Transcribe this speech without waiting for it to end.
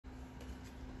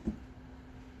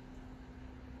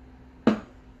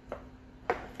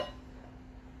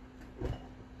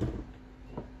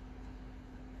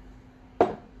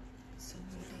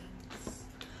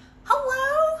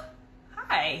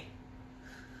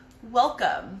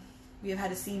Welcome. We have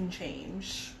had a scene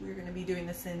change. We're going to be doing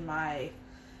this in my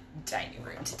dining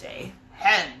room today.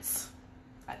 Hens.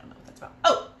 I don't know what that's about.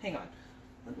 Oh, hang on.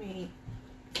 Let me...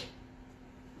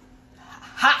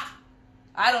 Ha!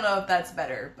 I don't know if that's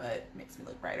better, but it makes me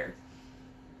look brighter.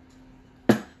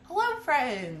 Hello,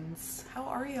 friends. How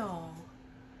are y'all?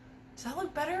 Does that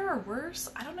look better or worse?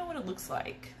 I don't know what it looks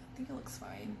like. I think it looks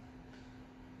fine.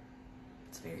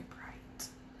 It's very bright.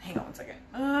 Hang on one second.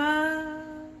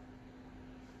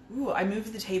 Ooh, I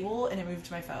moved the table and it moved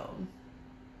to my phone.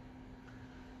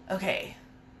 Okay.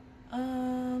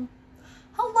 Hello.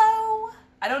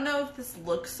 I don't know if this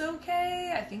looks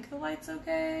okay. I think the light's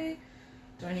okay.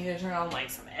 Do I need to turn on like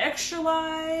some extra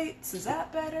lights? Is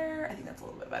that better? I think that's a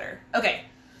little bit better. Okay.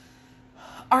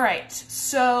 All right.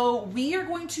 So we are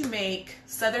going to make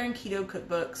Southern Keto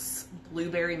Cookbook's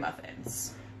blueberry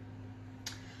muffins.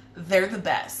 They're the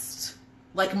best,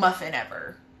 like muffin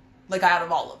ever, like out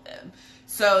of all of them.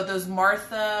 So those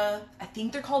Martha, I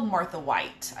think they're called Martha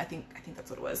White. I think that's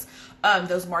what it was.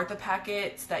 Those Martha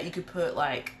packets that you could put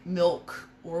like milk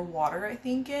or water, I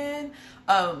think, in.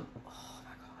 Oh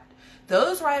my God.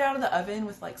 Those right out of the oven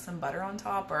with like some butter on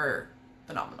top are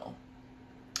phenomenal.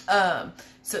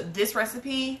 So this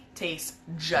recipe tastes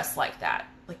just like that.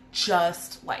 Like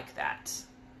just like that.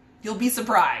 You'll be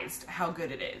surprised how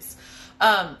good it is.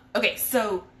 Okay,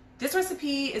 so this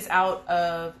recipe is out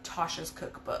of Tasha's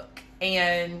cookbook,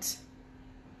 and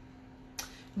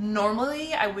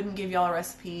normally I wouldn't give y'all a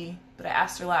recipe, but I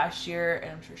asked her last year,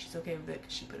 and I'm sure she's okay with it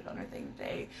because she put it on her thing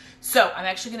today. So I'm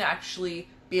actually going to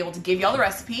be able to give y'all the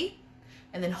recipe,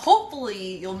 and then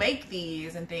hopefully you'll make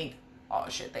these and think, oh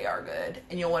shit, they are good,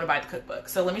 and you'll want to buy the cookbook.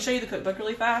 So let me show you the cookbook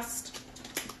really fast.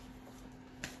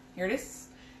 Here it is.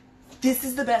 This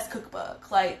is the best cookbook.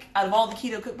 Like, out of all the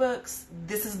keto cookbooks,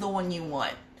 this is the one you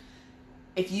want.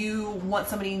 If you want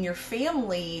somebody in your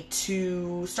family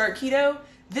to start keto,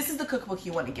 this is the cookbook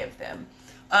you want to give them.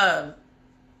 The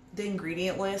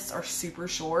ingredient lists are super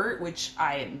short, which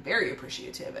I am very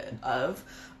appreciative of.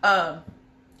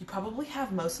 You probably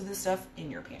have most of this stuff in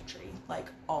your pantry, like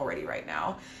already right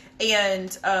now. And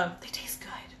they taste good.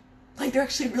 Like, they're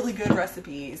actually really good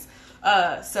recipes.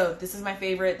 So this is my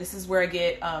favorite. This is where I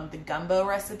get the gumbo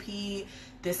recipe.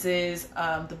 This is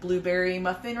the blueberry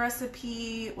muffin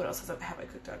recipe. What else have I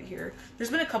cooked out of here? There's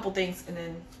been a couple things, and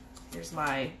then here's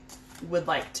my would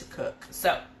like to cook.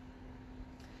 So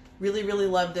really, really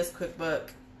love this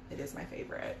cookbook. It is my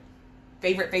favorite.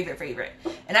 Favorite.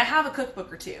 And I have a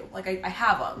cookbook or two. Like, I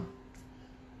have them.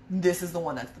 This is the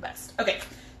one that's the best. Okay,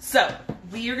 so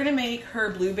we are going to make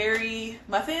her blueberry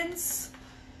muffins.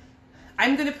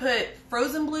 I'm going to put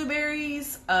frozen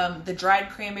blueberries, the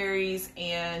dried cranberries,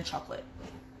 and chocolate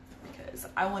because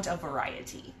I want a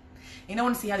variety. And I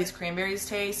want to see how these cranberries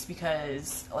taste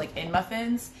because, like, in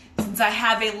muffins, since I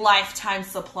have a lifetime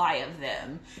supply of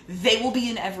them, they will be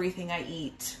in everything I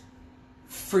eat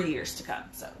for years to come.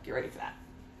 So get ready for that.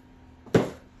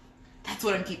 That's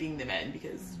what I'm keeping them in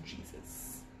because,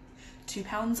 Jesus. 2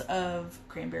 pounds of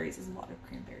cranberries is a lot of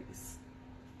cranberries.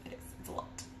 It is. It's a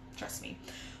lot. Trust me.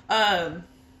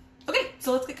 Okay,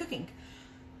 so let's get cooking.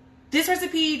 This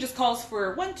recipe just calls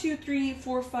for 1, 2, 3,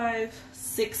 4, 5,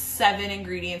 6, 7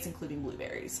 ingredients, including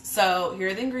blueberries. So here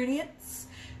are the ingredients.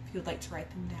 If you would like to write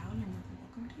them down, you're more than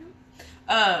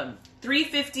welcome to.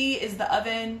 350 is the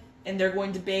oven, and they're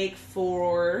going to bake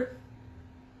for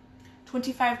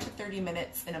 25 to 30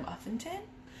 minutes in a muffin tin.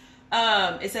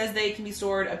 It says they can be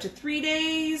stored up to 3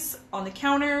 days on the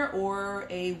counter or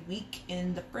a week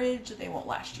in the fridge. They won't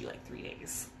last you like 3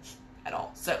 days at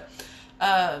all. So,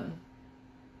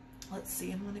 let's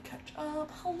see. I'm going to catch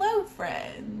up. Hello,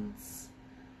 friends.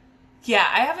 Yeah,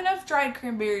 I have enough dried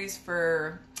cranberries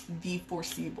for the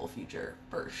foreseeable future,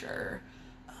 for sure.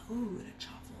 Oh, and a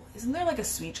chaffle. Isn't there like a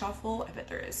sweet chaffle? I bet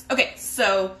there is. Okay,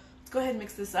 so let's go ahead and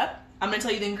mix this up. I'm going to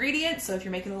tell you the ingredients, so if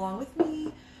you're making along with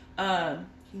me,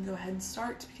 you can go ahead and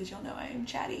start because y'all know I am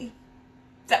chatty.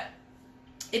 So,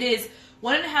 it is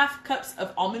 1.5 cups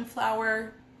of almond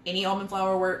flour. Any almond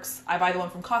flour works. I buy the one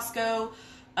from Costco.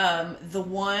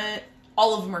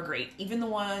 All of them are great. Even the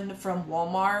one from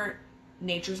Walmart,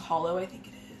 Nature's Hollow, I think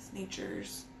it is.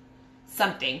 Nature's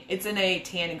something. It's in a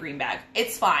tan and green bag.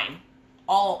 It's fine.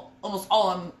 Almost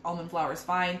all almond flour is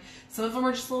fine. Some of them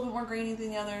are just a little bit more grainy than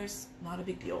the others. Not a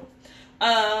big deal.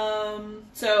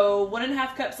 So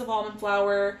 1.5 cups of almond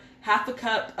flour, 1/2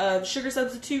 cup of sugar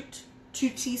substitute, 2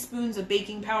 teaspoons of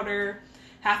baking powder,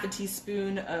 1/2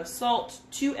 teaspoon of salt,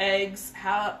 2 eggs,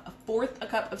 1/4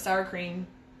 cup of sour cream,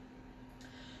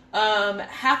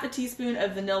 1/2 teaspoon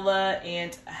of vanilla,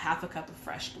 and 1/2 cup of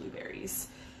fresh blueberries.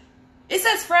 It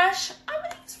says fresh. I'm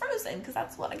gonna use frozen because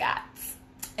that's what I got.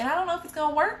 And I don't know if it's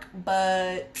gonna work,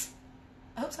 but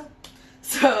I hope so.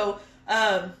 So,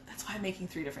 that's why I'm making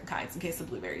 3 different kinds in case the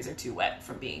blueberries are too wet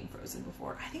from being frozen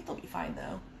before. I think they'll be fine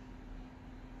though.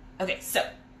 Okay, so.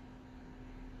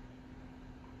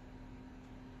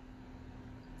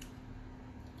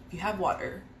 If you have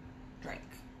water, drink,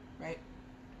 right?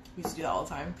 We used to do that all the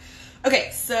time. Okay,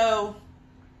 so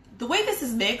the way this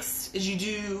is mixed is you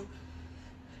do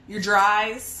your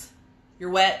dries, your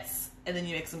wets, and then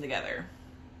you mix them together.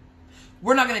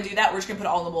 We're not going to do that. We're just going to put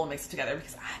it all in the bowl and mix it together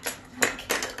because I don't really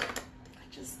care.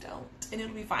 I just don't. And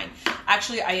it'll be fine.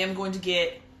 Actually, I am going to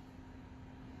get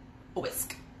a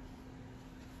whisk.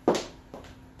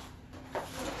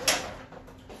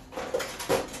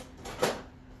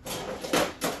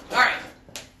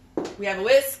 We have a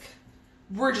whisk.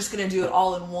 We're just going to do it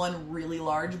all in one really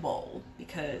large bowl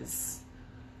because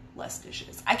less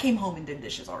dishes. I came home and did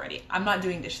dishes already. I'm not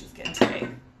doing dishes again today.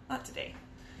 Not today.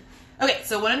 Okay,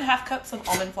 so 1.5 cups of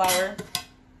almond flour.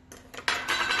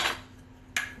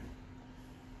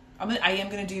 I am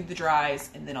going to do the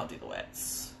dries and then I'll do the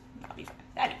wets. That'll be fine.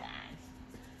 That'll be fine.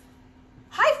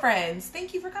 Hi, friends.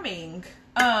 Thank you for coming.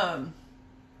 What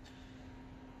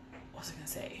was I going to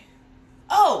say?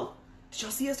 Oh! Did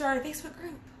y'all see us start a Facebook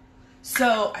group?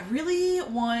 So I really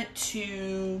want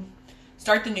to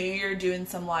start the new year doing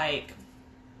some like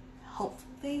helpful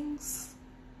things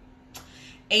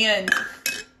and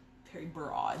very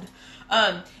broad.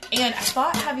 And I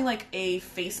thought having like a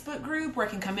Facebook group where I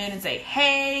can come in and say,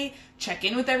 hey, check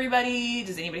in with everybody.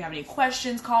 Does anybody have any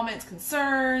questions, comments,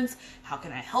 concerns? How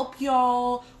can I help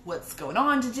y'all? What's going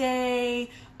on today?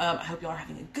 I hope y'all are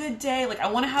having a good day. Like, I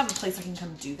want to have a place I can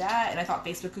come do that. And I thought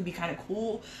Facebook would be kind of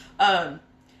cool. And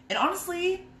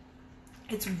honestly,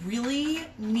 it's really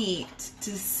neat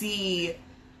to see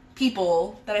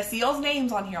people that I see y'all's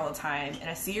names on here all the time. And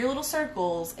I see your little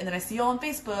circles. And then I see y'all on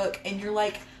Facebook. And you're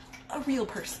like a real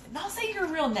person. Not saying you're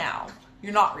real now.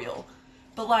 You're not real.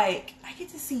 But, like, I get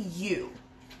to see you.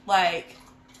 Like,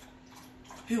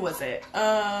 who was it?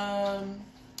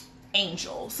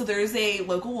 Angel. So there's a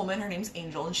local woman, her name's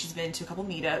Angel, and she's been to a couple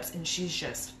meetups, and she's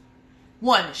just,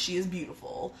 one, she is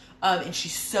beautiful, and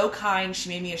she's so kind. She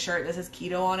made me a shirt that says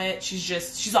Keto on it.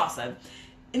 She's awesome.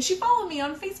 And she followed me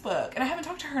on Facebook, and I haven't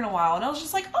talked to her in a while, and I was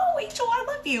just like, oh, Angel, I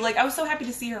love you. Like, I was so happy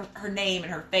to see her name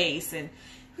and her face, and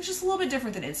it was just a little bit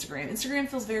different than Instagram. Instagram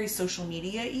feels very social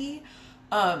media-y,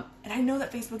 and I know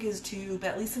that Facebook is too, but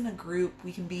at least in a group,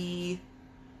 we can be,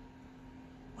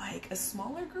 like, a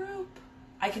smaller group.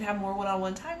 I can have more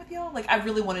one-on-one time with y'all. Like,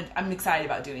 I'm excited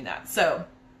about doing that. So,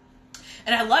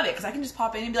 and I love it because I can just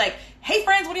pop in and be like, hey,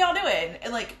 friends, what are y'all doing?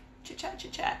 And, like,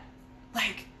 chit-chat.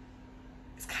 Like,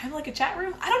 it's kind of like a chat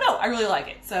room. I don't know. I really like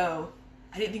it. So,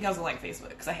 I didn't think I was going to like Facebook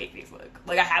because I hate Facebook.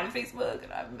 Like, I have a Facebook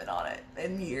and I haven't been on it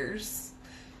in years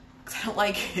because I don't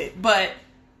like it. But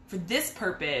for this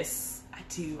purpose, I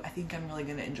do. I think I'm really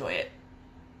going to enjoy it.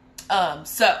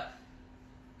 So,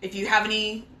 if you have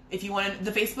any... If you want to,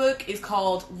 the Facebook is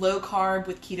called Low Carb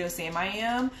with Keto Sam I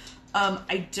Am.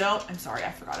 I'm sorry,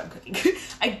 I forgot I'm cooking.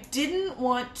 I don't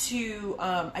want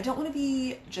to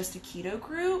be just a keto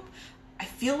group. I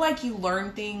feel like you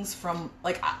learn things from,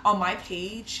 like, on my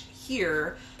page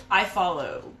here, I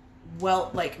follow,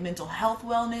 mental health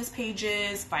wellness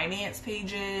pages, finance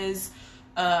pages,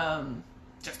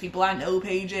 just people I know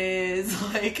pages,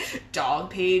 like, dog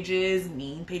pages,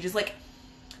 meme pages, like,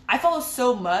 I follow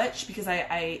so much because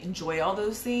I enjoy all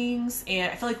those things,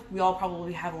 and I feel like we all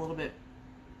probably have a little bit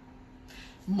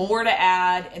more to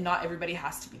add, and not everybody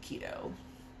has to be keto.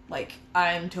 Like,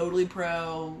 I'm totally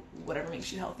pro whatever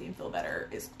makes you healthy and feel better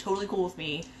is totally cool with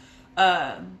me.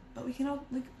 But we can all,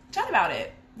 like, chat about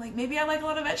it. Like, maybe I like a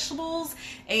lot of vegetables,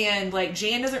 and, like,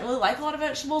 Jan doesn't really like a lot of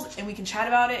vegetables, and we can chat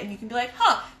about it, and you can be like,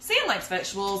 Sam likes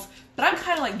vegetables, but I'm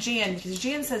kind of like Jan, because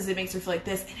Jan says it makes her feel like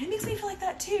this, and it makes me feel like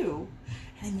that, too.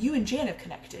 And you and Jan have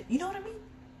connected. You know what I mean?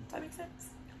 Does that make sense?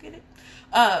 You get it?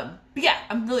 But yeah,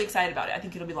 I'm really excited about it. I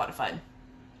think it'll be a lot of fun.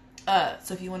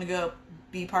 So if you want to go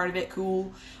be part of it,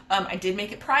 cool. I did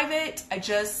make it private. I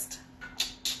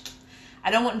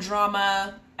don't want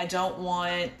drama. I don't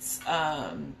want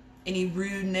any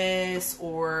rudeness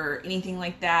or anything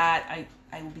like that.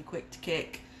 I will be quick to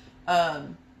kick.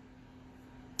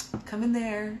 Come in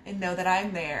there and know that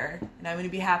I'm there, and I'm going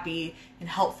to be happy and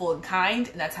helpful and kind,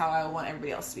 and that's how I want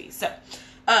everybody else to be. So,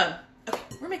 okay,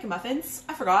 we're making muffins.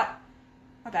 I forgot.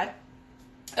 My bad.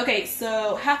 Okay,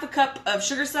 so 1/2 cup of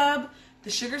sugar sub. The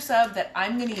sugar sub that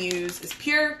I'm going to use is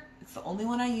pure. It's the only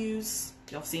one I use.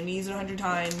 Y'all seen me use it 100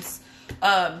 times.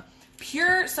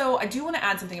 Pure, so I do want to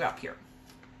add something about pure.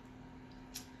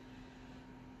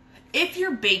 If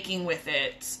you're baking with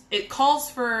it, it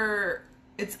calls for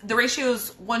the ratio is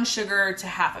 1 sugar to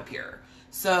half a pure.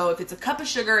 So if it's a cup of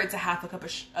sugar, it's a half a cup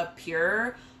of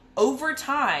pure. Over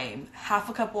time, half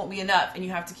a cup won't be enough, and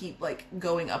you have to keep like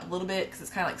going up a little bit because it's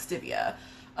kind of like stevia.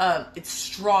 It's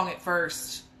strong at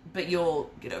first, but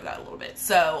you'll get over that a little bit.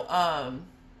 So,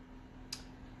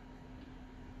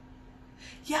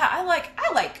 yeah,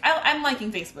 I'm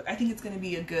liking Facebook. I think it's going to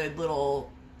be a good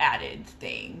little added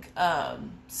thing.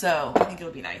 So I think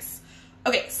it'll be nice.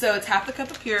 Okay, so it's half a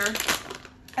cup of pure.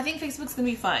 I think Facebook's going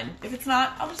to be fun. If it's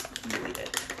not, I'll just delete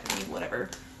it. I mean, whatever.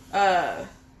 I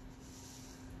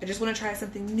just want to try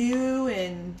something new,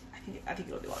 and I think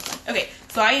it'll be a lot of fun. Okay,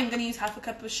 so I am going to use half a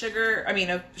cup of sugar. I mean,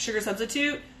 a sugar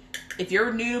substitute. If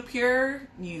you're new to pure,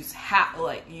 use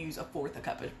a fourth a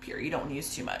cup of pure. You don't want to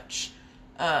use too much.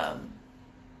 I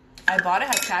bought it,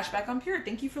 has cash back on pure.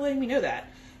 Thank you for letting me know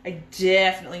that. I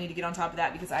definitely need to get on top of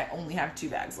that because I only have 2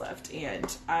 bags left, and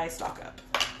I stock up.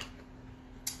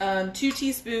 2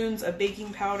 teaspoons of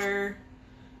baking powder.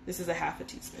 This is a half a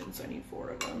teaspoon, so I need 4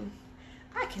 of them.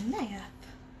 I can math.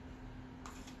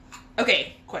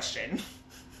 Okay, question.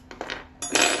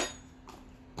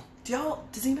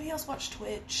 Does anybody else watch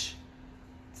Twitch?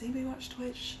 Does anybody watch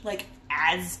Twitch? Like,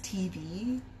 as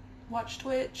TV watch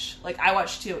Twitch? Like, I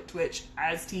watch Twitch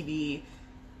as TV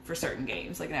for certain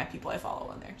games. Like, and I have people I follow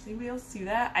on there. Does anybody else do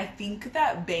that? I think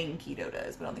that Bang Keto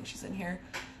does, but I don't think she's in here.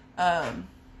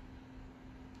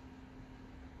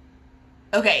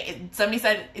 Okay, somebody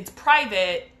said it's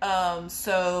private,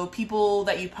 so people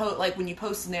that you post, like when you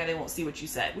post in there, they won't see what you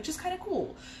said, which is kind of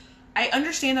cool. I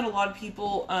understand that a lot of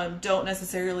people don't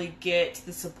necessarily get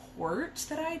the support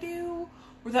that I do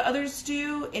or that others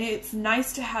do, and it's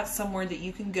nice to have somewhere that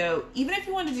you can go, even if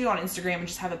you want to do it on Instagram and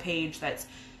just have a page that's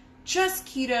just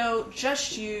keto,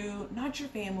 just you, not your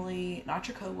family, not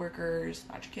your coworkers,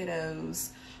 not your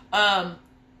kiddos.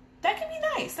 That can be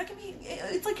nice. That can be,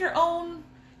 it's like your own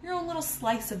little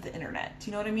slice of the internet. Do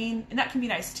you know what I mean? And that can be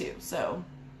nice too. So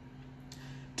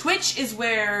Twitch is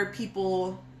where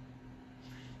people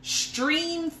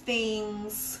stream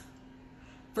things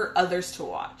for others to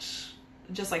watch.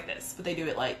 Just like this, but they do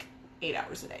it like 8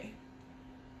 hours a day.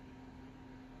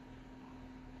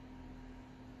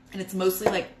 And it's mostly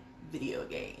like video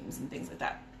games and things like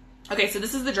that. Okay, so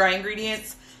this is the dry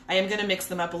ingredients. I am going to mix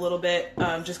them up a little bit,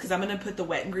 just because I'm going to put the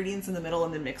wet ingredients in the middle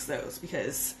and then mix those,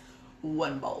 because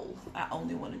 1 bowl. I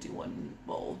only want to do 1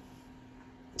 bowl.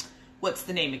 What's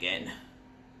the name again?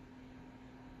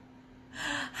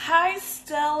 Hi,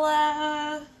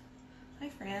 Stella. Hi,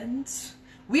 friends.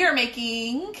 We are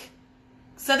making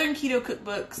Southern Keto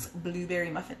Cookbook's blueberry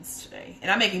muffins today.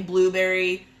 And I'm making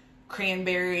blueberry,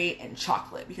 cranberry, and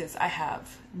chocolate because I have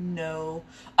no...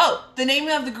 Oh, the name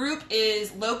of the group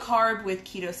is Low Carb with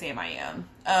Keto Sam I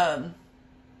Am.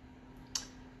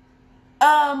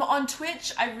 On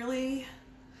Twitch, I really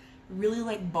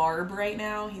like Barb right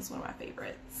now. He's one of my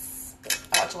favorites.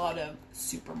 I watch a lot of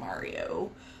Super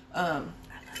Mario. I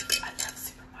love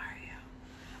Super Mario.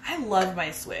 I love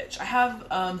my Switch. I have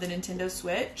the Nintendo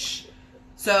Switch.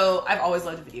 So I've always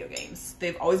loved video games.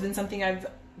 They've always been something I've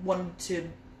wanted to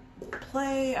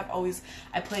play. I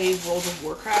play World of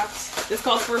Warcraft. This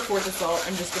calls for a 4th assault.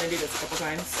 I'm just going to do this a couple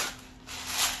times.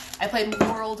 I played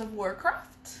World of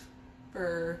Warcraft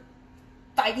for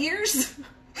 5 years.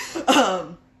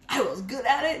 I was good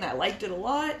at it and I liked it a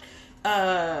lot.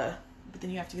 But then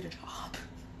you have to get a job.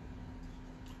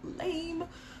 Lame.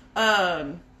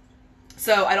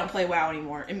 So I don't play WoW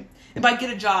anymore. And if I get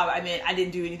a job, I mean, I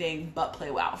didn't do anything but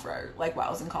play WoW while I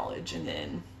was in college, and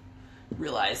then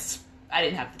realized I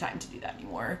didn't have the time to do that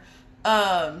anymore.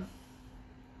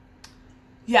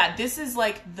 Yeah, this is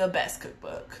like the best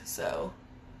cookbook. So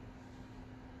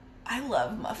I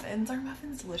love muffins. Are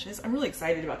muffins delicious? I'm really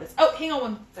excited about this. Oh, hang on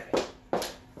 1 second.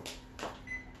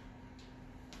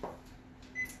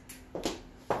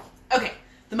 Okay,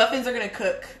 the muffins are going to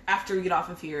cook after we get off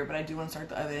of here, but I do want to start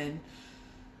the oven,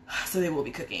 so they will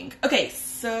be cooking. Okay,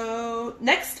 so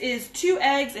next is 2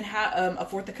 eggs and a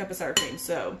 1/4 a cup of sour cream.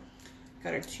 So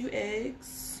got our 2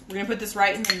 eggs. We're going to put this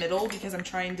right in the middle because I'm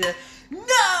trying to...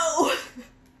 No!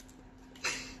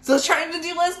 So I was trying to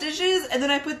do less dishes, and then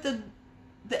I put the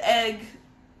egg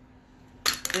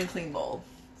in a clean bowl.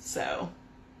 So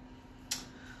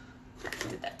I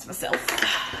did that to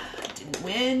myself. Didn't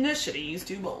win. Should have used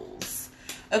 2 bowls.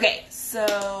 Okay,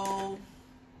 so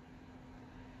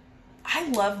I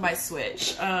love my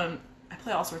Switch. I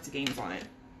play all sorts of games on it.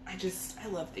 I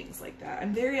love things like that.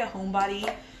 I'm very a homebody.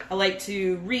 I like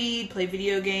to read, play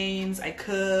video games. I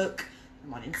cook.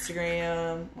 I'm on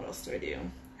Instagram. What else do?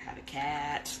 I have a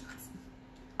cat.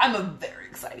 I'm a very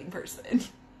exciting person.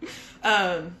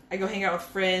 I go hang out with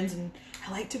friends, and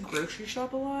I like to grocery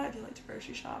shop a lot. I do like to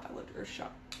grocery shop. I love to grocery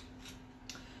shop.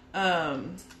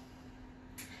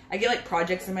 I get like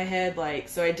projects in my head, like,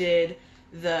 so I did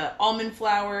the almond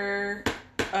flour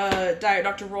Diet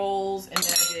Dr. rolls, and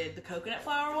then I did the coconut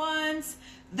flour ones.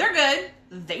 They're good.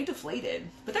 They deflated,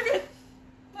 but they're good.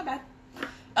 Not bad.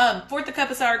 Fourth a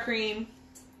cup of sour cream,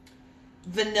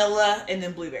 vanilla, and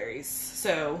then blueberries.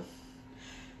 So,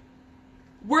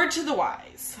 word to the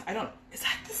wise. Is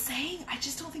that the saying? I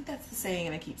just don't think that's the saying,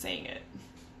 and I keep saying it.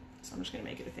 So I'm just going to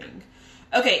make it a thing.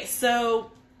 Okay,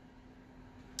 so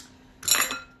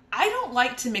I don't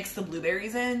like to mix the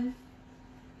blueberries in.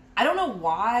 I don't know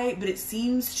why, but it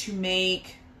seems to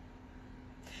make...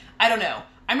 I don't know.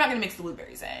 I'm not going to mix the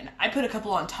blueberries in. I put a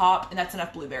couple on top, and that's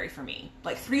enough blueberry for me.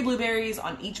 Like 3 blueberries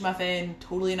on each muffin,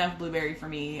 totally enough blueberry for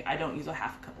me. I don't use a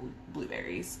half a cup of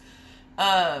blueberries.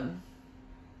 So,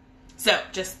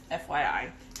 just FYI.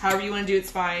 However you want to do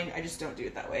it's fine. I just don't do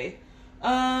it that way.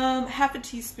 Half a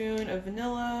teaspoon of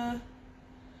vanilla.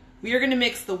 We are going to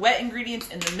mix the wet ingredients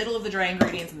in the middle of the dry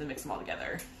ingredients and then mix them all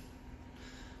together.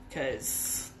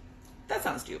 Because that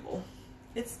sounds doable.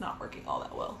 It's not working all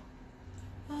that well.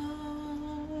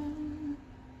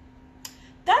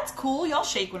 That's cool. Y'all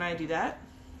shake when I do that.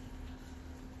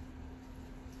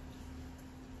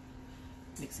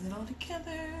 Mixing it all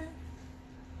together.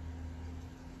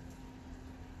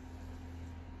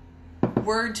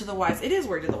 Word to the wise. It is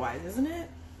word to the wise, isn't it?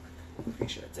 I'm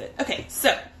pretty sure that's it. Okay,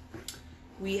 so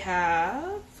we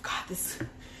have... God,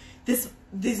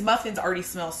 these muffins already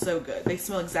smell so good. They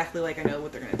smell exactly like I know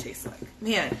what they're going to taste like.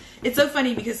 Man, it's so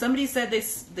funny because somebody said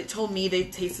they told me they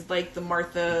tasted like the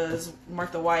Martha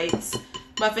White's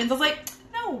muffins. I was like,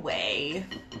 no way.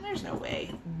 There's no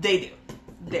way. They do.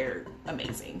 They're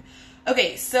amazing.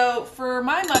 Okay, so for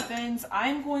my muffins,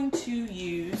 I'm going to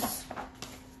use...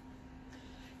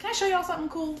 Can I show y'all something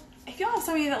cool? If y'all have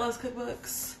somebody that loves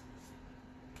cookbooks,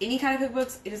 any kind of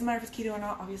cookbooks, it doesn't matter if it's keto or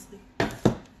not, obviously.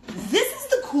 This is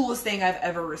the coolest thing I've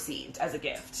ever received as a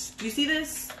gift. Do you see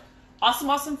this?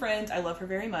 Awesome friend, I love her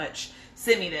very much,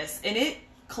 sent me this, and it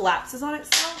collapses on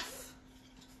itself,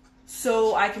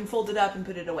 so I can fold it up and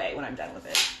put it away when I'm done with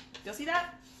it. Y'all see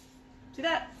that? See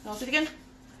that? Y'all see it again?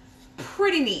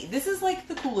 Pretty neat. This is like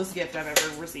the coolest gift I've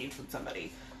ever received from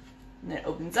somebody. And then it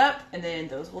opens up, and then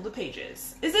those hold the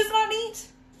pages. Is this not neat?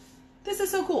 This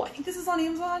is so cool. I think this is on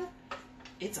Amazon.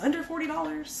 It's under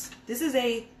 $40. This is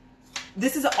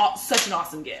such an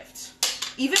awesome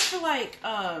gift. Even for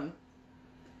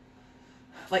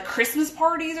like Christmas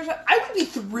parties or something. I would be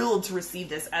thrilled to receive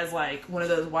this as like one of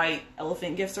those white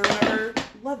elephant gifts or whatever.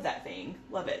 Love that thing.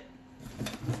 Love it.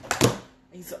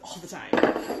 I use it all the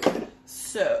time.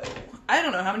 So, I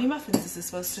don't know how many muffins this is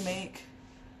supposed to make.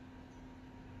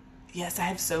 Yes, I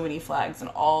have so many flags in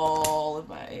all of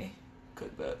my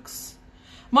cookbooks.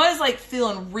 I'm always like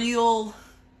feeling real.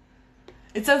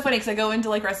 It's so funny because I go into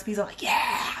like recipes, I'm like,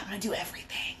 yeah, I'm going to do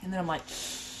everything. And then I'm like,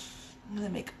 I'm going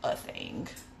to make a thing.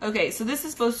 Okay, so this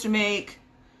is supposed to make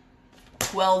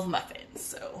 12 muffins.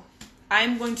 So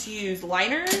I'm going to use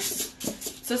liners.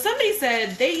 So somebody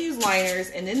said they use liners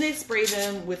and then they spray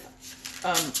them with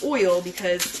oil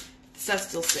because stuff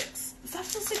still sticks. Stuff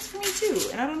still sticks for me too,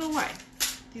 and I don't know why.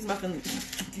 These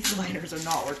liners are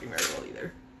not working very well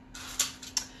either.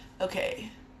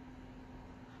 Okay.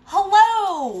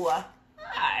 Hello!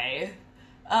 Hi.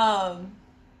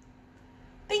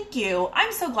 Thank you.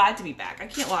 I'm so glad to be back. I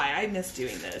can't lie. I miss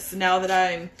doing this. Now that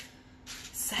I'm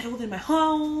settled in my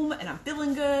home and I'm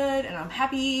feeling good and I'm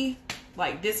happy,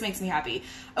 like this makes me happy.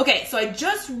 Okay, so I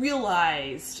just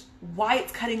realized why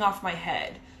it's cutting off my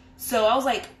head. So I was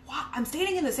like, wow, I'm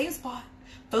standing in the same spot.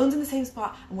 Phone's in the same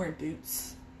spot. I'm wearing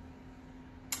boots.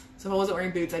 So if I wasn't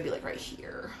wearing boots, I'd be like right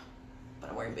here. But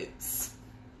I'm wearing boots.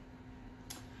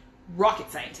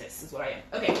 Rocket scientist is what I am.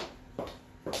 Okay.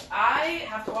 I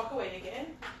have to walk away again.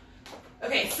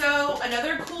 Okay, so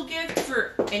another cool gift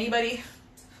for anybody. I'm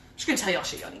just going to tell y'all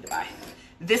shit y'all need to buy.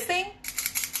 This thing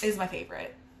is my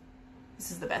favorite. This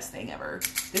is the best thing ever.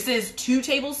 This is 2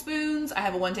 tablespoons. I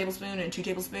have a 1 tablespoon and 2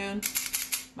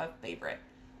 tablespoons. My favorite.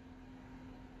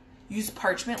 Use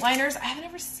parchment liners. I haven't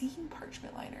ever seen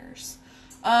parchment liners.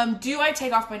 Do I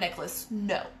take off my necklace?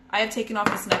 No. I have taken off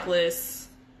this necklace.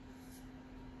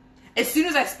 As soon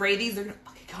as I spray these, they're going to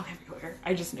fucking go everywhere.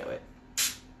 I just know it.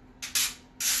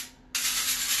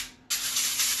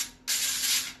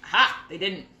 Aha! They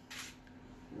didn't.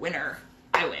 Winner.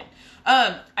 I win.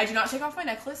 I do not take off my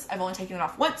necklace. I've only taken it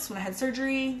off once when I had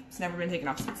surgery. It's never been taken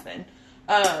off since then.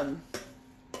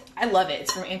 I love it.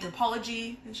 It's from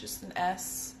Anthropology. It's just an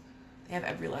S. They have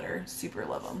every letter. Super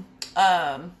love them.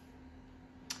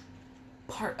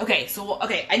 Okay, so,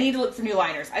 okay, I need to look for new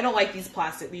liners. I don't like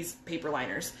these paper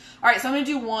liners. All right, so I'm going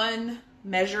to do one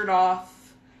measured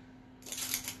off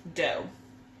dough.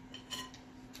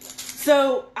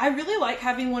 So I really like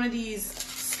having one of these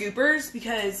scoopers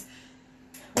because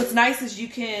what's nice is you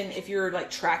can, if you're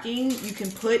like tracking, you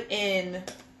can put in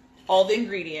all the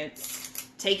ingredients,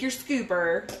 take your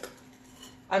scooper,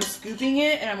 I'm scooping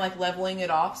it and I'm like leveling it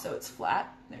off so it's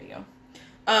flat. There you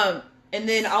go. And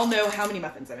then I'll know how many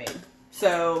muffins I made.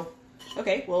 So,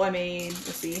 okay, well I made,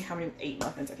 let's see, how many, 8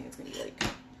 muffins. I think it's going to be like,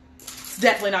 it's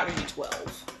definitely not going to be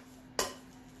 12.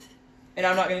 And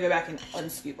I'm not going to go back and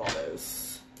unscoop all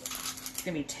those. It's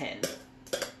going to be 10.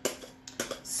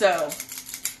 So,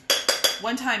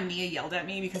 one time Mia yelled at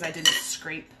me because I didn't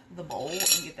scrape the bowl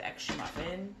and get the extra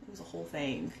muffin. It was a whole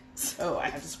thing. So I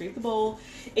had to scrape the bowl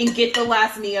and get the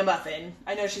last Mia muffin.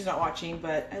 I know she's not watching,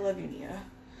 but I love you, Mia.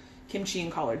 Kimchi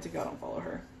and collards if y'all don't follow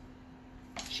her.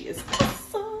 She is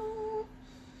awesome.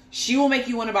 She will make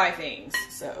you want to buy things,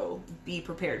 so be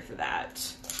prepared for that.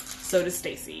 So does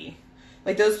Stacy.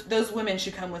 Like those women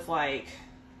should come with like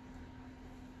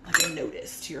a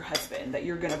notice to your husband that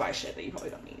you're gonna buy shit that you probably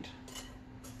don't need.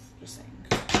 Just saying.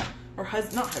 Or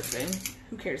not husband.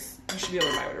 Who cares? You should be able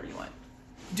to buy whatever you want.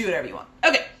 Do whatever you want.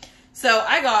 Okay, so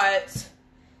I got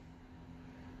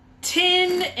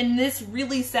 10 in this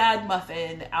really sad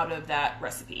muffin out of that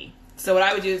recipe. So what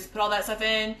I would do is put all that stuff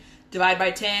in, divide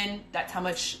by 10. That's how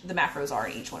much the macros are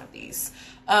in each one of these.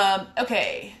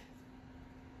 Okay.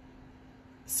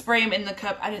 Spray them in the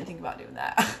cup. I didn't think about doing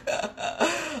that.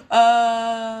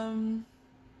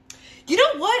 You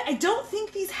know what? I don't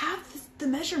think these have the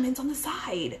measurements on the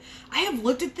side. I have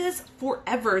looked at this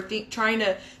forever,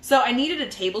 so I needed a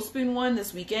tablespoon one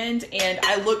this weekend, and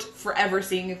I looked forever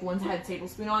seeing if ones had a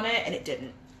tablespoon on it, and it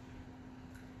didn't.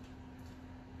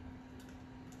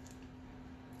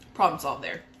 Problem solved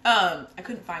there. I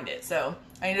couldn't find it, so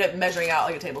I ended up measuring out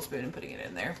like a tablespoon and putting it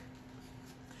in there.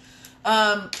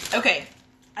 Okay.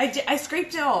 I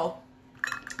scraped it all.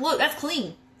 Look, that's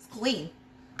clean. It's clean.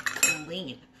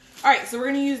 Clean. Alright, so we're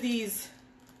going to use these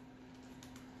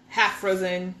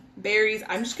half-frozen berries.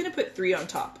 I'm just going to put 3 on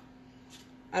top.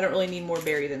 I don't really need more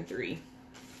berry than 3.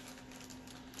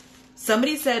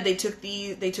 Somebody said they took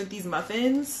these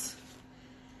muffins,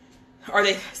 or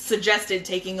they suggested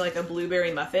taking like a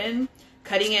blueberry muffin,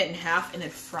 cutting it in half, and then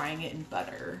frying it in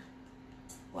butter.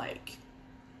 Like,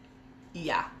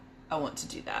 yeah, I want to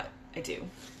do that. I do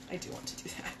want to do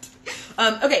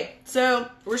that. Okay, so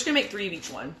we're just going to make 3 of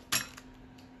each one.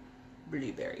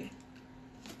 Blueberry.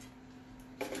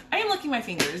 I am licking my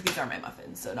fingers. These are my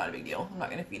muffins, so not a big deal. I'm not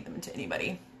going to feed them to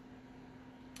anybody.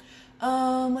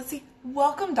 Let's see.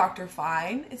 Welcome, Dr.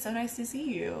 Fine. It's so nice to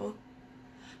see you.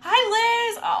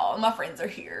 Hi, Liz. Oh, my friends are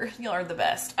here. Y'all are the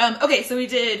best. Okay, so we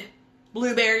did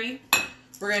blueberry.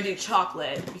 We're going to do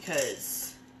chocolate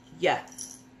because, yeah,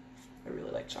 I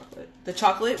really like chocolate. The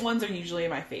chocolate ones are usually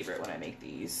my favorite when I make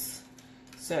these.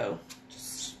 So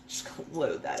just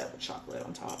load that up with chocolate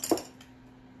on top.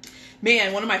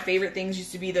 Man, one of my favorite things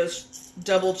used to be those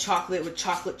double chocolate with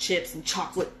chocolate chips and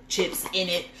chocolate chips in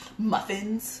it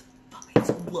muffins. Oh, I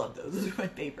just love those. Those are my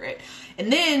favorite.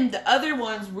 And then the other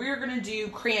ones, we're going to do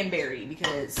cranberry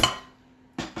because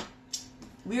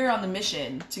we're on the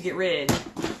mission to get rid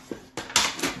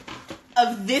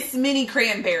of this many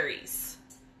cranberries.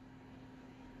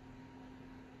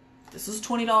 This was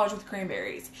 $20 with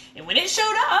cranberries. And when it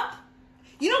showed up,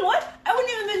 you know what? I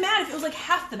wouldn't even have been mad if it was like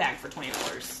half the bag for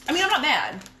 $20. I mean, I'm not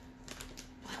mad.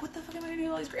 Like, what the fuck am I gonna do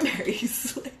with all these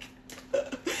cranberries? Like,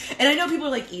 and I know people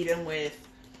like eat them with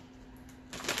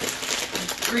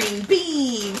green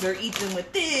beans or eat them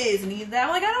with this and eat that. I'm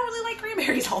like, I don't really like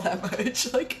cranberries all that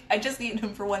much. Like, I just eat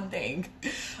them for one thing.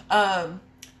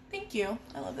 Thank you.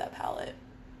 I love that palette.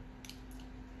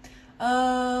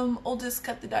 Oldest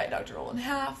cut the Diet Dr. roll in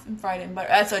half and fried in butter.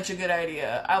 That's such a good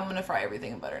idea. I'm gonna fry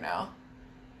everything in butter now.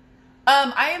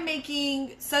 I am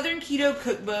making Southern Keto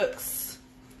Cookbooks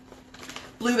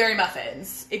blueberry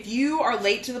muffins. If you are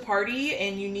late to the party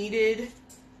and you needed,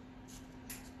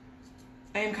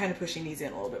 I am kind of pushing these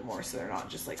in a little bit more so they're not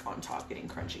just like on top getting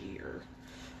crunchy or,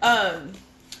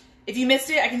 if you missed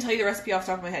it, I can tell you the recipe off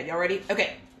the top of my head. Y'all ready?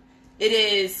 Okay. It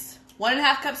is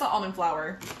 1.5 cups of almond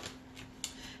flour,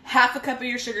 half a cup of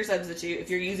your sugar substitute. If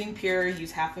you're using pure,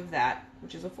 use half of that,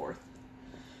 which is 1/4.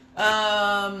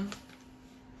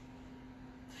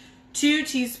 2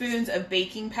 teaspoons of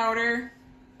baking powder.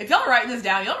 If y'all are writing this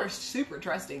down, y'all are super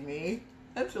trusting me.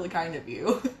 That's really kind of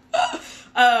you.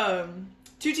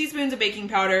 2 teaspoons of baking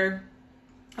powder,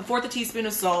 1/4 teaspoon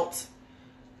of salt,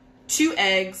 2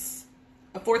 eggs,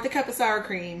 1/4 cup of sour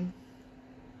cream,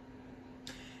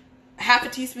 half a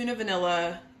teaspoon of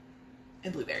vanilla,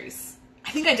 and blueberries.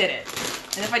 I think I did it.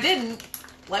 And if I didn't,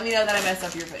 let me know that I messed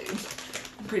up your food.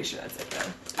 I'm pretty sure that's it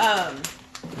though.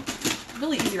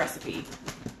 Really easy recipe.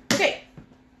 Okay,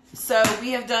 so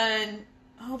we have done,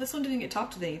 oh, this one didn't get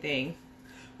topped with anything.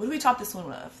 What do we top this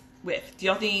one with? Do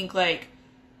y'all think like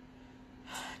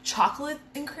chocolate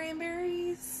and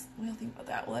cranberries? What do y'all think about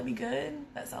that? Will that be good?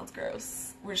 That sounds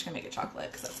gross. We're just gonna make it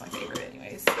chocolate because that's my favorite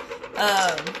anyways.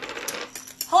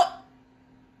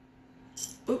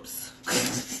 Oops.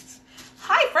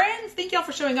 Hi friends, thank y'all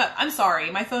for showing up. I'm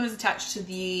sorry, my phone is attached to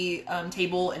the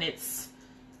table and it's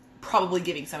probably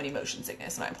giving somebody motion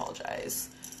sickness and I apologize.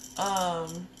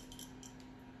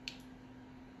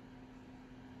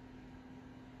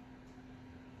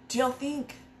 Do y'all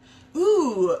think,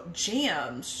 ooh,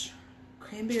 jams,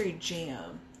 cranberry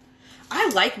jam. I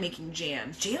like making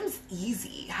jam. Jam's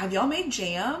easy. Have y'all made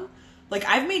jam? Like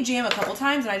I've made jam a couple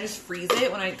times and I just freeze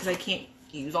it because I can't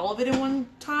use all of it in one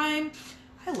time.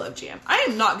 I love jam. I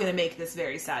am not going to make this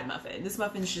very sad muffin. This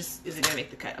muffin just isn't going to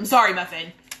make the cut. I'm sorry,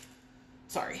 muffin.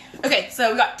 Sorry. Okay,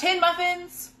 so we got 10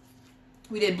 muffins.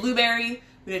 We did blueberry,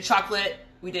 we did chocolate,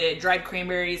 we did dried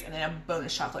cranberries, and then a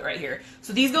bonus chocolate right here.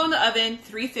 So these go in the oven,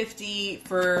 350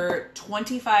 for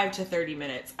 25 to 30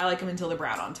 minutes. I like them until they're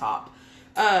brown on top.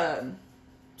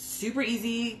 Super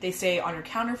easy. They stay on your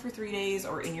counter for 3 days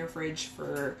or in your fridge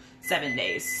for 7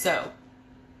 days. So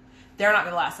they're not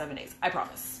going to last 7 days. I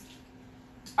promise.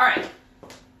 All right.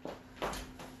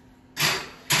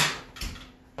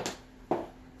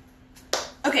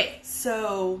 Okay,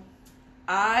 so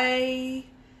I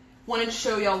wanted to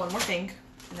show y'all one more thing,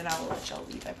 and then I will let y'all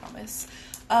leave, I promise.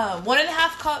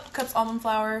 1.5 cups almond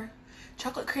flour,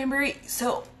 chocolate cranberry.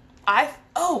 So I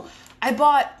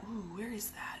bought, ooh, where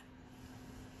is that?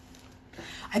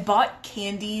 I bought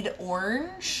candied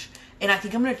orange, and I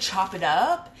think I'm going to chop it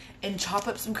up and chop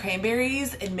up some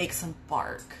cranberries and make some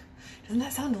bark. Doesn't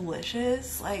that sound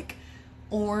delicious? Like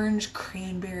orange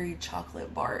cranberry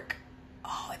chocolate bark.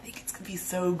 Oh, I think it's going to be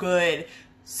so good.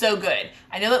 So good.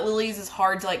 I know that Lily's is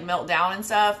hard to like melt down and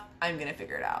stuff. I'm going to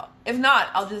figure it out. If not,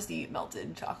 I'll just eat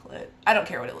melted chocolate. I don't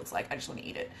care what it looks like. I just want to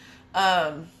eat it.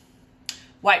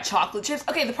 White chocolate chips.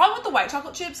 Okay, the problem with the white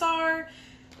chocolate chips are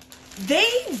they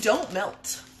don't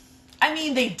melt. I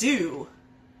mean, they do,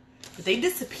 but they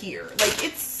disappear. Like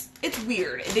it's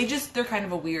weird. They're kind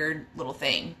of a weird little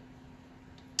thing.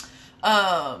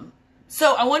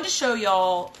 So I wanted to show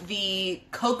y'all the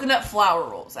coconut flour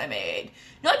rolls I made.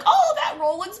 You're like, oh, that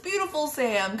roll looks beautiful,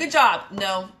 Sam. Good job.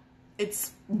 No,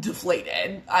 it's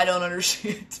deflated. I don't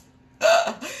understand.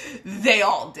 They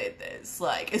all did this.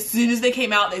 Like, as soon as they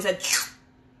came out, they said,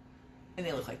 and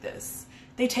they look like this.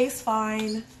 They taste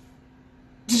fine.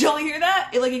 Did y'all hear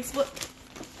that? It like exploded.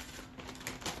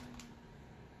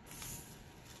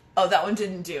 Oh, that one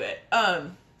didn't do it.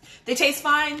 They taste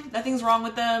fine. Nothing's wrong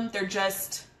with them. They're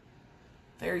just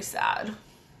very sad.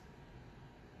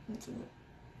 That's what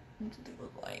they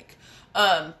look like.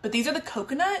 But these are the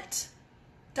coconut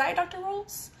Diet Dr.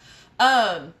 rolls.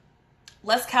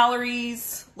 Less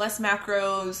calories, less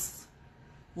macros,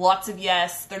 lots of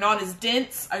yes. They're not as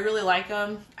dense. I really like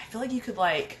them. I feel like you could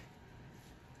like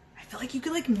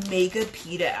make a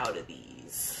pita out of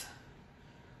these.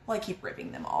 Well, I keep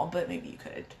ripping them all, but maybe you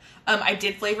could. I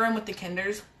did flavor them with the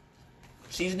Kinder's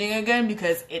seasoning again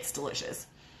because it's delicious.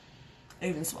 It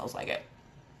even smells like it.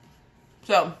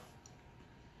 So,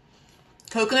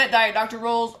 coconut Diet Dr.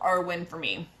 rolls are a win for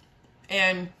me.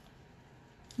 And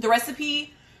the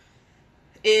recipe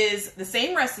is the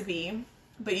same recipe,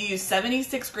 but you use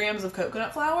 76 grams of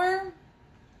coconut flour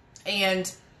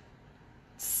and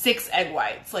 6 egg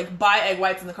whites. Like, buy egg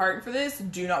whites in the carton for this.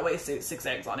 Do not waste 6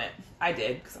 eggs on it. I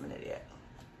did, because I'm an idiot.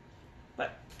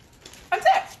 But, that's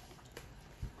it.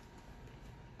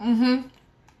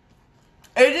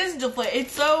 It is deflated.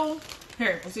 It's so...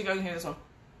 Here, let's see if I can hear this one.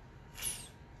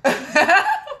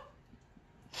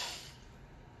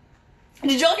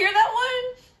 Did y'all hear that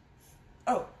one?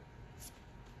 Oh.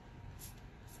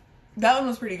 That one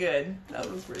was pretty good. That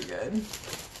one was pretty good.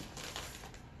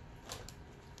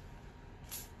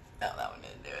 No, that one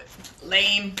didn't do it.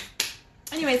 Lame.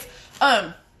 Anyways,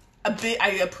 I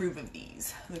approve of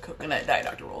these. The coconut Diet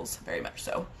Dr. rolls. Very much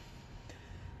so.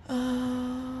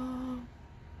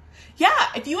 Yeah,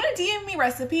 if you want to DM me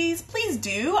recipes, please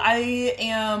do. I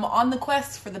am on the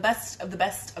quest for the best of the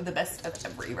best of the best of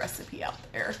every recipe out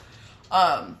there.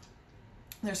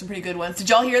 There's some pretty good ones. Did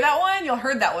y'all hear that one? Y'all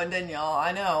heard that one, didn't y'all?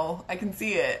 I know. I can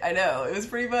see it. I know. It was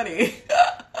pretty funny.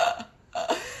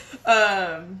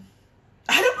 I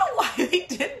don't know why they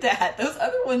did that. Those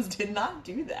other ones did not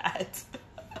do that.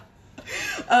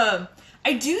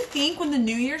 I do think when the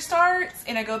new year starts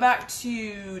and I go back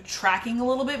to tracking a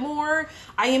little bit more,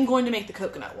 I am going to make the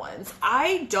coconut ones.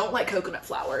 I don't like coconut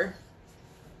flour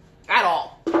at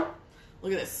all.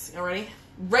 Look at this. You ready?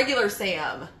 Regular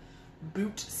Sam.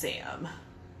 Boot Sam.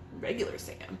 Regular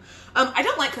Sam. I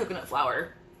don't like coconut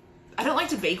flour. I don't like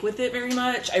to bake with it very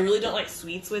much. I really don't like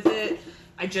sweets with it.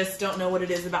 I just don't know what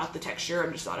it is about the texture.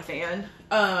 I'm just not a fan.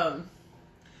 Now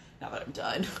that I'm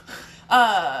done.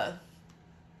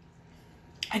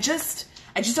 I just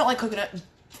don't like coconut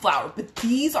flour, but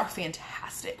these are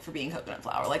fantastic for being coconut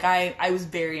flour. Like I was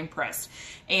very impressed,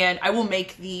 and I will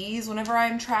make these whenever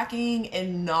I'm tracking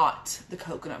and not the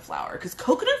coconut flour, because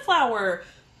coconut flour,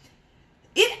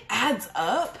 it adds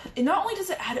up, and not only does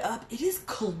it add up, it is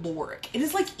caloric. It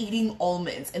is like eating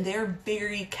almonds, and they're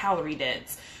very calorie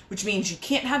dense, which means you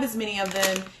can't have as many of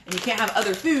them, and you can't have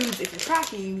other foods if you're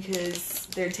tracking because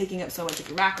they're taking up so much of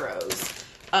your macros.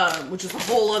 Which is a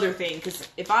whole other thing, because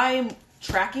if I'm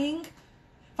tracking,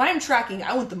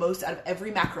 I want the most out of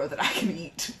every macro that I can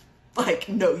eat. Like,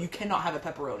 no, you cannot have a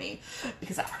pepperoni,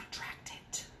 because I've already tracked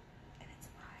it, and it's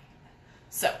mine.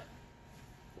 So,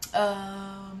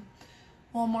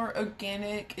 Walmart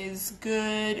organic is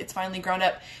good. It's finally ground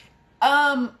up.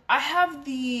 I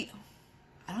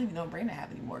don't even know what brand I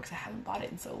have anymore, because I haven't bought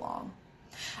it in so long.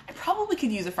 I probably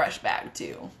could use a fresh bag,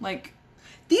 too. Like,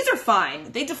 these are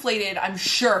fine. They deflated, I'm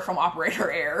sure, from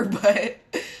operator error, but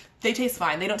they taste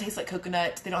fine. They don't taste like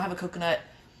coconut. They don't have a coconut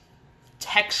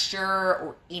texture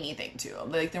or anything to them.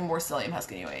 Like, they're more psyllium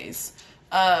husk anyways.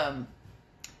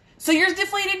 So yours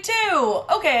deflated too.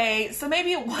 Okay, so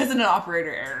maybe it wasn't an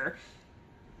operator error.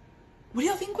 What do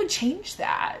y'all think would change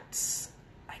that?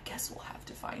 I guess we'll have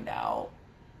to find out.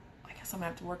 I guess I'm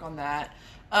gonna have to work on that.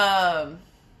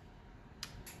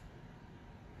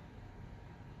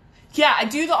 Yeah, I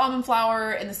do the almond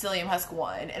flour and the psyllium husk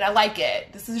one, and I like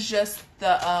it. This is just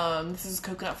the, this is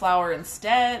coconut flour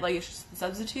instead, like it's just the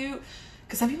substitute,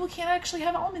 because some people can't actually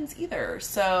have almonds either.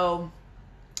 So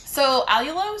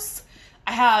allulose,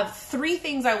 I have 3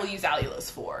 things I will use allulose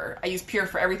for. I use pure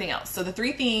for everything else. So the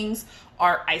 3 things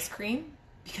are ice cream,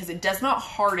 because it does not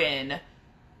harden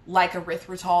like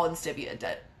erythritol and stevia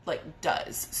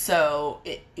does. So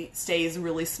it stays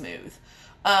really smooth.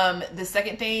 The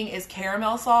second thing is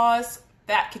caramel sauce.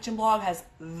 That Kitchen Blog has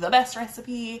the best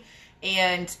recipe,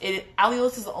 and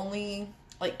allulose is the only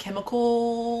like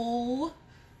chemical,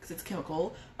 because it's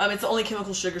chemical. It's the only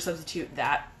chemical sugar substitute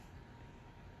that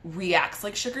reacts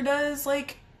like sugar does,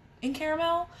 like in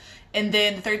caramel. And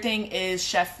then the third thing is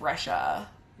Chef Risha.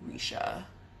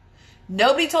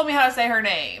 Nobody told me how to say her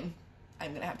name.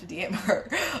 I'm gonna have to DM her.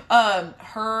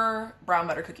 Her brown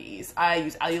butter cookies, I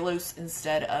use allulose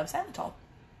instead of xylitol.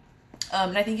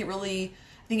 And I think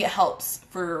it helps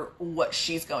for what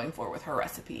she's going for with her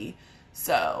recipe.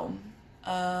 So,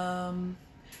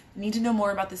 need to know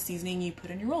more about the seasoning you put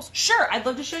in your rolls? Sure, I'd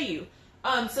love to show you.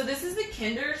 So this is the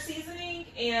Kinder seasoning,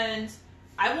 and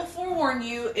I will forewarn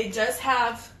you, it does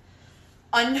have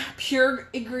unpure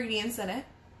ingredients in it.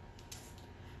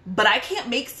 But I can't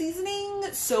make seasoning,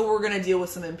 so we're gonna deal with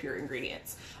some impure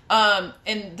ingredients. And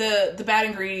the bad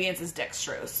ingredients is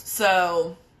dextrose,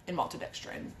 so, and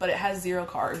maltodextrin, but it has 0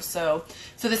 carbs. So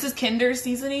this is Kinder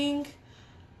seasoning.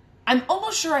 I'm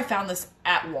almost sure I found this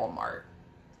at Walmart.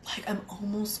 Like, I'm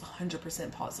almost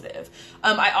 100% positive.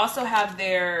 I also have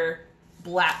their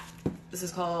this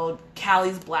is called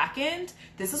Callie's Blackened.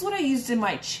 This is what I used in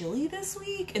my chili this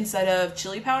week instead of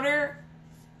chili powder.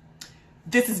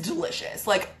 This is delicious.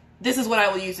 Like, this is what I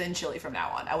will use in chili from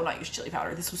now on. I will not use chili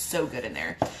powder. This was so good in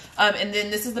there. And then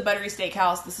this is the Buttery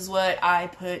Steakhouse. This is what I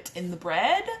put in the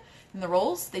bread, in the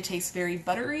rolls. They taste very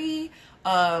buttery.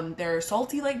 They're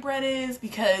salty like bread is,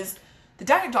 because the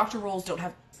Diet Dr. rolls don't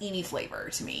have any flavor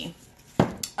to me.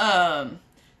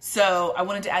 So I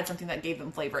wanted to add something that gave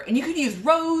them flavor. And you could use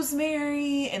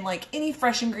rosemary and like any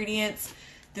fresh ingredients.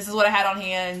 This is what I had on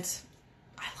hand.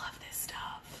 I love this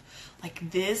stuff. Like,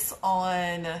 this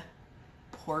on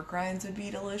pork rinds would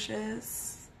be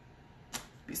delicious.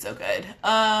 Be so good.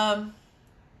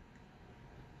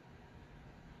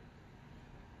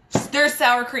 There's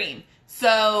sour cream.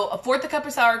 So 1/4 cup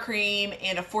of sour cream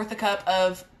and 1/4 cup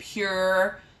of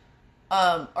pure,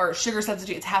 or sugar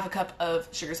substitute. It's 1/2 cup of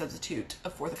sugar substitute,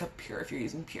 1/4 cup pure if you're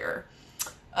using pure.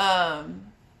 Are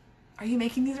you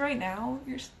making these right now?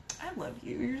 I love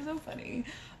you. You're so funny.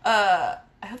 I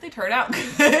hope they turn out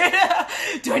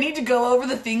good. Do I need to go over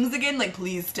the things again? Like,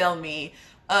 please tell me.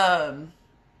 Our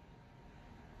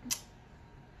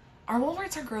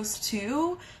Walmarts are gross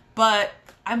too, but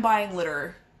I'm buying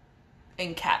litter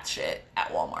and cat shit at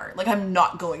Walmart. Like, I'm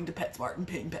not going to PetSmart and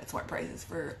paying PetSmart prices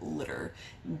for litter.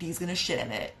 Dee's gonna shit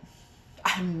in it.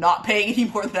 I'm not paying any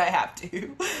more than I have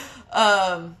to.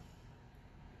 I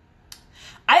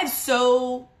have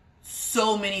so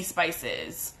many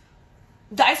spices.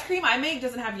 The ice cream I make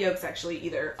doesn't have yolks actually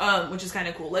either, which is kind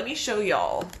of cool. Let me show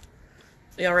y'all.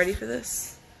 Are y'all ready for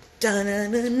this?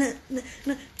 Okay,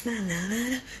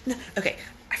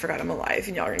 I forgot I'm alive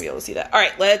and y'all are gonna be able to see that. All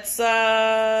right, let's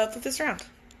flip this around.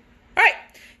 All right,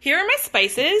 here are my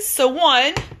spices. So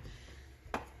one,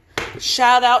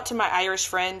 shout out to my Irish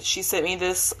friend. She sent me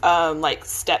this like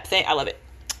step thing. I love it.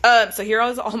 So here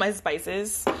are all my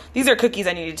spices. These are cookies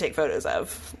I need to take photos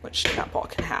of, which not Paul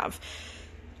can have.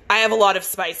 I have a lot of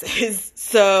spices.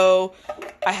 So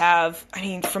I have, I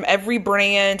mean, from every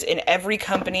brand in every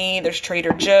company. There's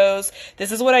Trader Joe's.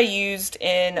 This is what I used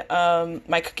in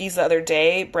my cookies the other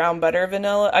day. Butter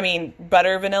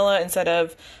vanilla instead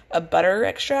of a butter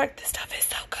extract. This stuff is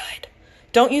so good.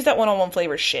 Don't use that one-on-one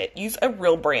flavor shit. Use a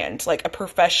real brand, like a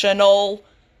professional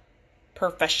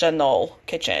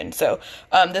kitchen. So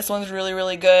this one's really,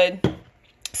 really good.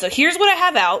 So here's what I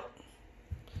have out.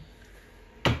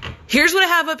 Here's what I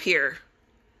have up here.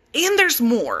 And there's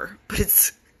more,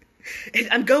 but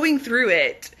I'm going through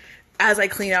it as I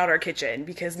clean out our kitchen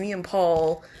because me and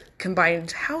Paul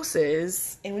combined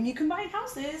houses. And when you combine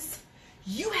houses,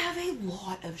 you have a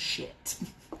lot of shit.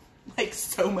 Like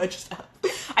so much stuff.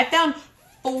 I found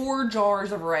 4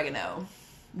 jars of oregano.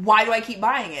 Why do I keep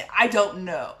buying it? I don't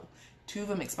know. 2 of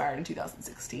them expired in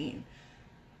 2016.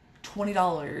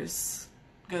 $20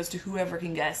 goes to whoever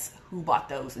can guess who bought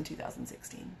those in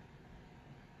 2016.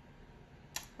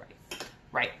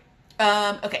 Right.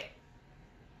 Okay.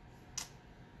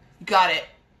 You got it.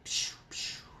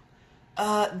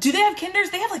 Do they have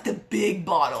Kinders? They have like the big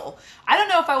bottle. I don't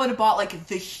know if I would have bought like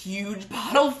the huge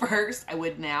bottle first. I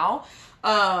would now.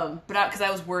 But because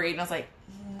I was worried and I was like,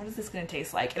 what is this going to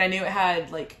taste like? And I knew it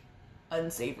had like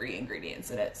unsavory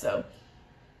ingredients in it. So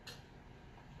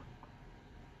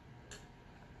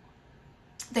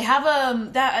they have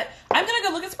that. I'm going to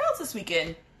go look at Sprouts this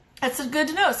weekend. That's good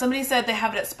to know. Somebody said they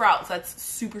have it at Sprouts. That's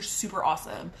super, super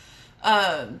awesome.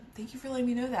 Thank you for letting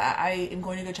me know that. I am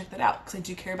going to go check that out because I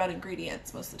do care about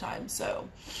ingredients most of the time. So,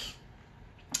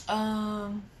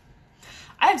 I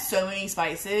have so many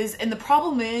spices, and the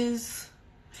problem is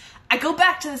I go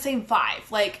back to the same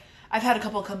 5. Like, I've had a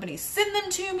couple of companies send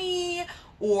them to me,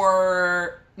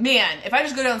 or man, if I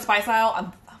just go down the spice aisle,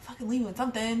 I'm fucking leaving with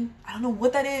something. I don't know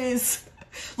what that is.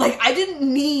 Like, I didn't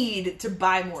need to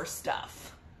buy more stuff.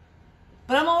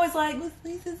 But I'm always like, these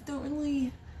places don't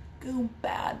really go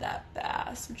bad that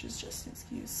fast, which is just an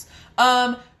excuse.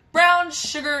 Brown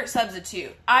sugar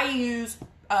substitute. I use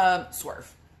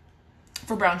Swerve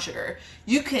for brown sugar.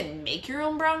 You can make your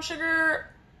own brown sugar.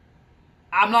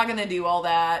 I'm not going to do all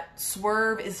that.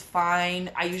 Swerve is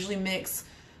fine. I usually mix,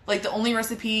 like the only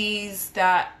recipes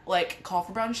that like call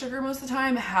for brown sugar most of the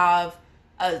time have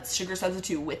a sugar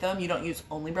substitute with them. You don't use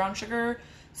only brown sugar.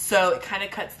 So it kind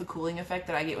of cuts the cooling effect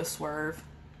that I get with Swerve.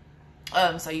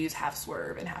 So I use half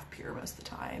Swerve and half pure most of the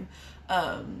time.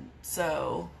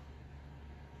 So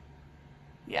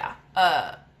yeah.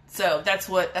 So that's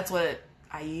what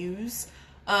I use.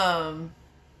 I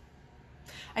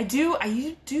do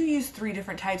use 3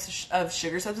 different types of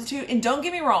sugar substitute, and don't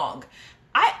get me wrong,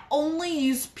 I only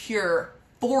use pure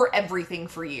for everything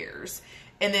for years.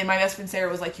 And then my best friend Sarah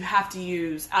was like, you have to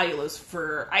use allulose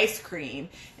for ice cream.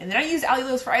 And then I used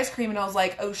allulose for ice cream and I was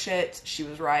like, oh shit, she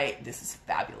was right. This is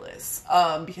fabulous.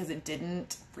 Because it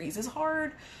didn't freeze as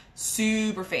hard.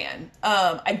 Super fan.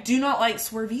 I do not like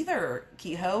Swerve either,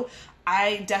 Keto.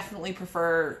 I definitely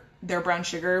prefer their brown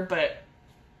sugar, but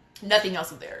nothing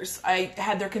else of theirs. I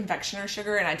had their confectioner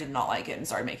sugar and I did not like it and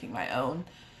started making my own.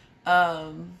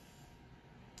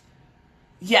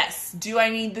 Yes. Do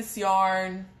I need this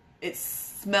yarn? It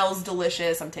smells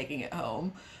delicious. I'm taking it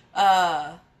home.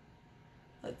 Let's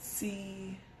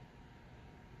see.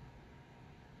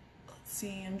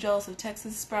 I'm jealous of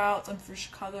Texas Sprouts. I'm from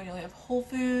Chicago and you only have Whole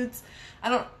Foods.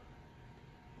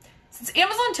 Since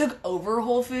Amazon took over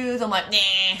Whole Foods, I'm like, nah,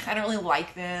 I don't really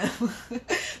like them.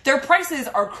 Their prices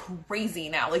are crazy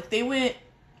now. Like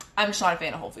I'm just not a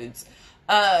fan of Whole Foods.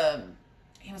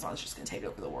 Amazon's just gonna take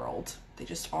over the world. They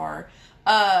just are.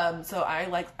 So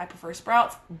I prefer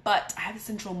Sprouts, but I have a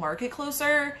Central Market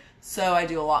closer, so I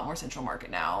do a lot more Central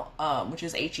Market now, which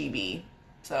is HEB.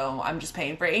 So I'm just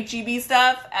paying for HEB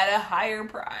stuff at a higher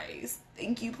price.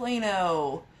 Thank you,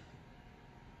 Plano.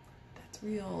 That's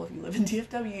real if you live in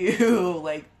DFW.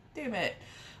 Like, damn it.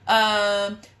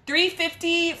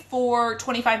 $3.50 for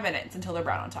 25 minutes until they're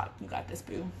brown on top. You got this,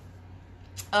 boo.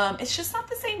 It's just not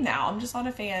the same now. I'm just not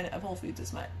a fan of Whole Foods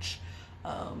as much.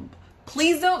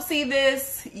 Please don't see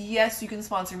this. Yes, you can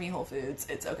sponsor me, Whole Foods.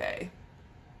 It's okay.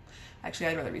 Actually,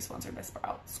 I'd rather be sponsored by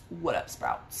Sprouts. What up,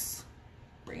 Sprouts?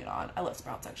 Bring it on. I love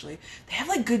Sprouts, actually. They have,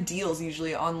 like, good deals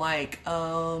usually on, like,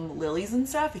 Lily's and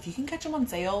stuff. If you can catch them on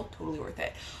sale, totally worth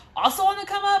it. Also on the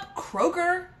come up,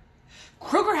 Kroger.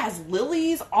 Kroger has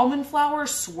Lily's, almond flour,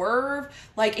 Swerve.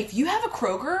 Like, if you have a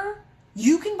Kroger,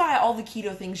 you can buy all the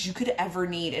keto things you could ever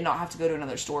need and not have to go to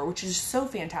another store, which is so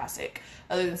fantastic,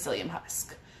 other than psyllium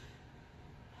husk.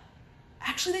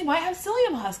 Actually, they might have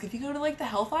psyllium husk. If you go to, like, the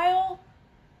health aisle,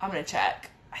 I'm going to check.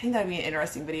 I think that'd be an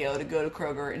interesting video to go to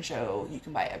Kroger and show you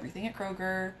can buy everything at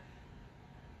Kroger,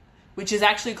 which is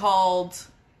actually called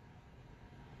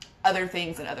other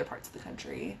things in other parts of the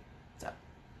country. So,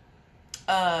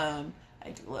 I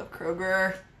do love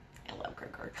Kroger. I love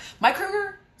Kroger. My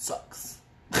Kroger sucks,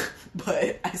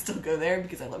 but I still go there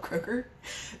because I love Kroger.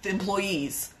 The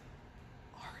employees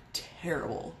are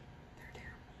terrible. They're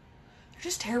terrible. They're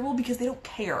just terrible because they don't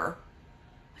care.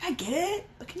 Like, I get it,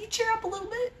 but can you cheer up a little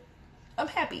bit? I'm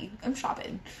happy. I'm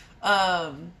shopping.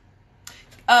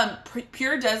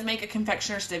 Pure does make a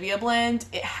confectioner stevia blend.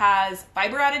 It has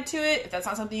fiber added to it. If that's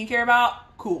not something you care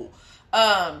about, cool.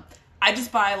 I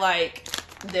just buy like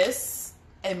this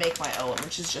and make my own,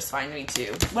 which is just fine to me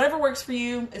too. Whatever works for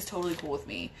you is totally cool with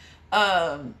me.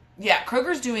 Yeah,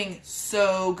 Kroger's doing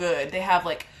so good. They have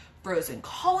like frozen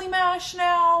cauli mash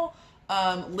now.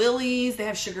 Lily's, they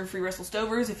have sugar-free Russell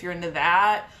Stovers if you're into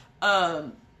that.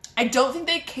 I don't think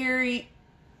they carry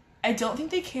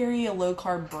a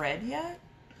low-carb bread yet.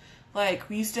 Like,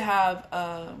 we used to have,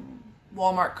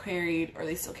 Walmart carried, or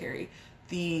they still carry,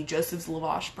 the Joseph's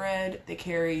Lavash bread. They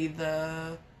carry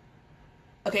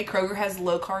Kroger has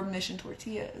low-carb Mission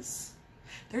tortillas.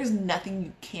 There's nothing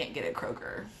you can't get at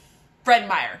Kroger. Fred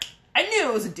Meyer. I knew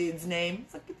it was a dude's name.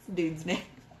 It's like, it's a dude's name.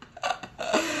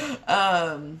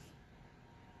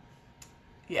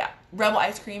 Yeah. Rebel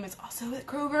ice cream is also at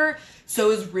Kroger.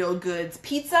 So is Real Goods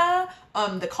Pizza.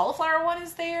 The cauliflower one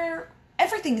is there.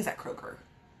 Everything is at Kroger.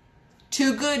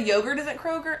 Too Good yogurt is at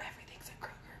Kroger. Everything's at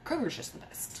Kroger. Kroger's just the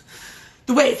best.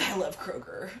 The ways I love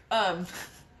Kroger.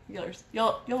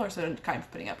 Y'all are so kind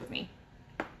for putting up with me.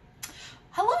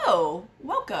 Hello.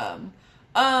 Welcome.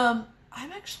 I'm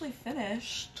actually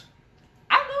finished.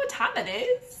 I don't know what time it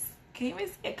is. Can you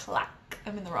see a clock?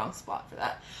 I'm in the wrong spot for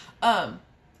that.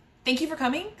 Thank you for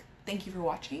coming. Thank you for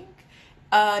watching.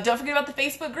 Don't forget about the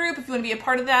Facebook group if you want to be a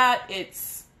part of that.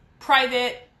 It's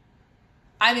private.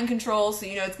 I'm in control, so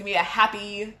you know it's going to be a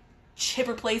happy,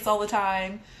 chipper place all the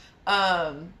time.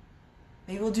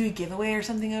 Maybe we'll do a giveaway or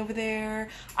something over there.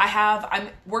 I'm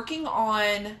working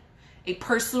on a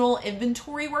personal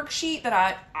inventory worksheet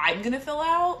that I'm going to fill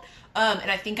out. And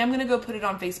I think I'm going to go put it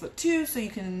on Facebook too, so you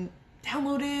can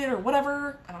download it or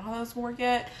whatever. I don't know how that's gonna work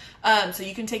yet. So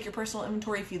you can take your personal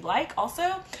inventory if you'd like.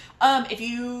 Also, if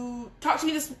you talk to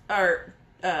me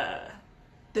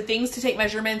the things to take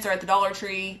measurements are at the Dollar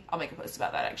Tree. I'll make a post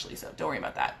about that actually, so don't worry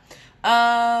about that.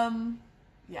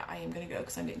 Yeah, I am gonna go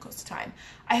because I'm getting close to time.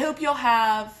 I hope y'all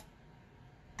have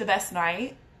the best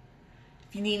night.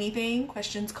 If you need anything,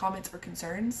 questions, comments, or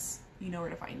concerns, you know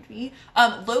where to find me.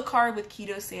 Low carb with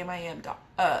Keto Sam I Am.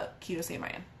 Keto Sam I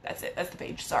Am. That's it. That's the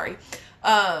page. Sorry.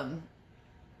 We'll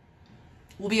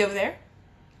be over there.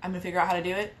 I'm gonna figure out how to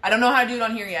do it. I don't know how to do it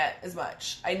on here yet as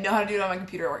much. I know how to do it on my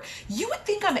computer at work. You would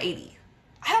think I'm 80.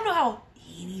 I don't know how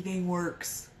anything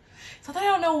works. It's not that I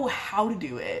don't know how to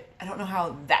do it. I don't know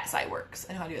how that side works.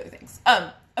 I know how to do other things.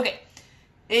 Okay.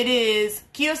 It is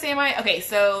Keto Sam I. Okay,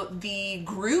 so the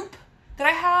group that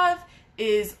I have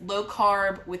is low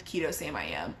carb with Keto Sam I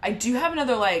Am. I do have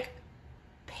another like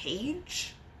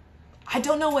page. I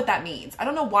don't know what that means. I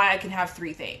don't know why I can have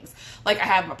three things. Like I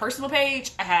have my personal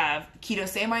page, I have Keto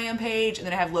Sam I Am page, and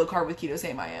then I have low carb with Keto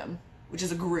Sam I Am, which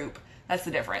is a group. That's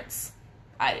the difference.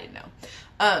 I didn't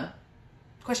know.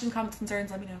 Questions, comments,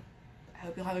 concerns, let me know. I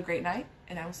hope you'll have a great night,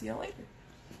 and I will see y'all later.